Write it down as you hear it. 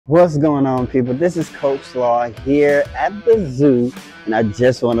What's going on, people? This is Coach Law here at the zoo, and I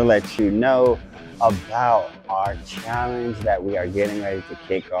just want to let you know about our challenge that we are getting ready to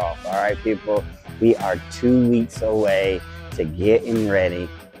kick off. All right, people, we are 2 weeks away to getting ready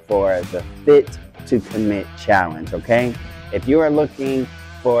for the Fit to Commit challenge. Okay, if you are looking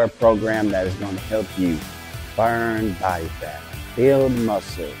for a program that is going to help you burn body fat, build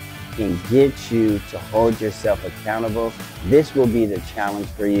muscle, and get you to hold yourself accountable, this will be the challenge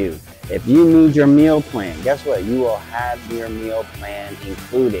for you. If you need your meal plan, guess what? You will have your meal plan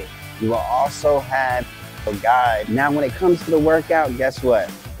included. You will also have a guide. Now, when it comes to the workout, guess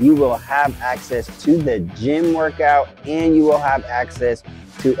what? You will have access to the gym workout, and you will have access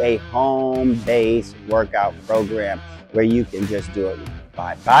to a home-based workout program where you can just do it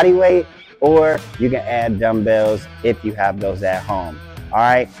by body weight, or you can add dumbbells if you have those at home. All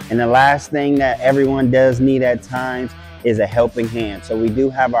right, and the last thing that everyone does need at times is a helping hand. So we do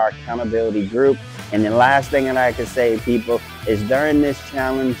have our accountability group. And the last thing that I can say, people, is during this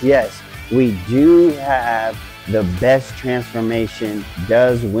challenge, yes, we do have the best transformation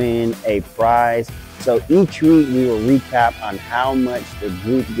does win a prize. So each week we will recap on how much the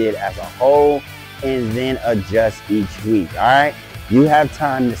group did as a whole and then adjust each week. All right, you have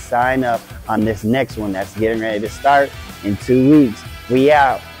time to sign up on this next one that's getting ready to start in 2 weeks. We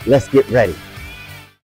out. Let's get ready.